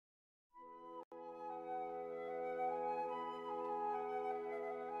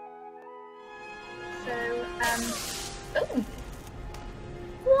Oh!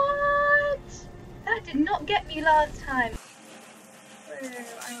 What? That did not get me last time. So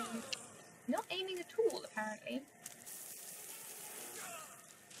I'm not aiming at all, apparently.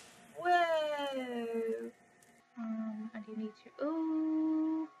 Whoa! I do need to.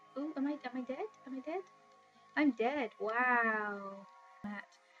 Oh, oh, am I dead? Am I dead? I'm dead. Wow. That.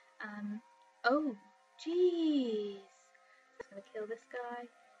 Oh, jeez. I'm gonna kill this guy.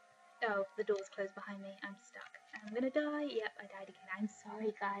 Oh, the door's closed behind me. I'm stuck. I'm gonna die. Yep, I died again. I'm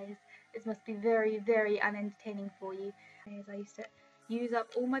sorry, guys. This must be very, very unentertaining for you. As I used to use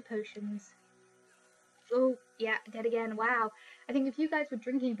up all my potions. Oh, yeah, dead again. Wow. I think if you guys were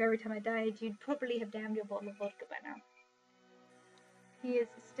drinking every time I died, you'd probably have downed your bottle of vodka by now. He is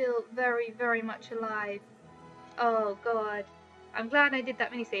still very, very much alive. Oh, God. I'm glad I did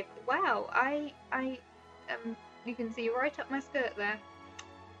that mini-save. Wow, you can see right up my skirt there.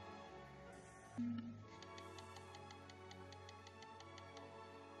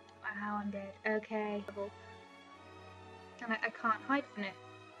 Wow, I'm dead. Okay. And I can't hide from it.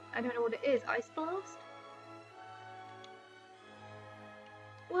 I don't know what it is. Ice Blast?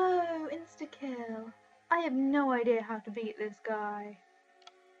 Whoa, insta-kill. I have no idea how to beat this guy.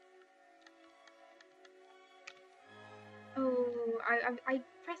 Oh, I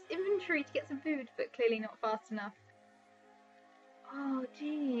pressed inventory to get some food, but clearly not fast enough. Oh,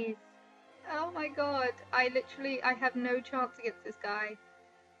 jeez. Oh my god. I have no chance against this guy.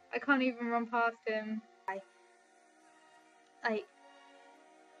 I can't even run past him. I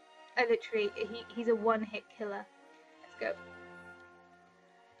literally, he's a one-hit killer. Let's go.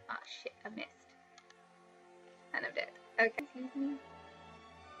 Ah, shit, I missed. And I'm dead. Okay, excuse me.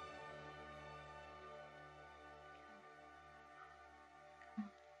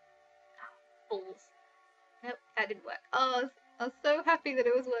 Balls. Nope, that didn't work. Oh, I was so happy that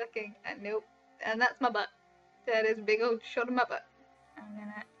it was working. And nope. And that's my butt. That is a big old shot of my butt. I'm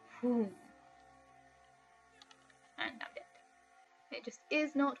gonna... Whew. And I'm dead. It just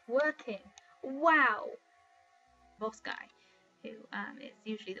is not working. Wow. Boss guy, who is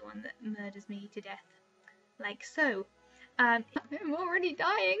usually the one that murders me to death. Like so. I'm already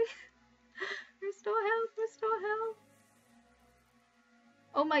dying. Restore health, restore health.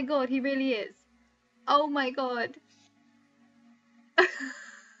 Oh my god, he really is. Oh my god. There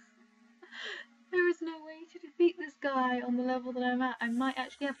is no way to defeat this guy on the level that I'm at. I might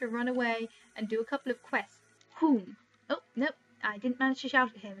actually have to run away and do a couple of quests. Whoom. Oh, nope. I didn't manage to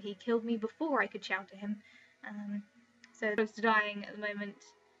shout at him. He killed me before I could shout at him. So close to dying at the moment.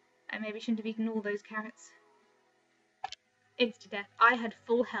 I maybe shouldn't have eaten all those carrots. Insta-death. I had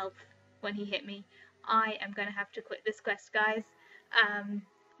full health when he hit me. I am going to have to quit this quest, guys.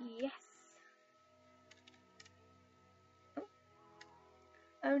 Yes.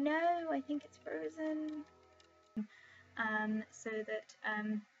 Oh no, I think it's frozen. So that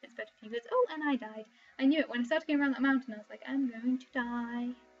it's better for you guys. Oh, and I died. I knew it. When I started going around that mountain, I was like, I'm going to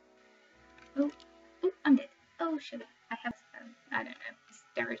die. Oh, oh, I'm dead. Oh, sugar. I have, I don't know,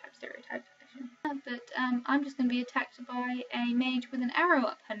 stereotype. But I'm just going to be attacked by a mage with an arrow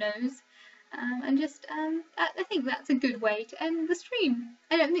up her nose. And just, I think that's a good way to end the stream.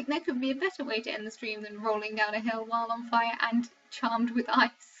 I don't think there could be a better way to end the stream than rolling down a hill while on fire and charmed with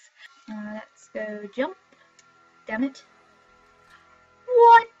ice. Let's go jump. Damn it.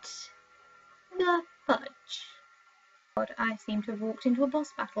 What the fudge? God, I seem to have walked into a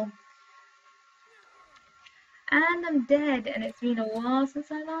boss battle. And I'm dead, and it's been a while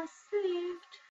since I last saved.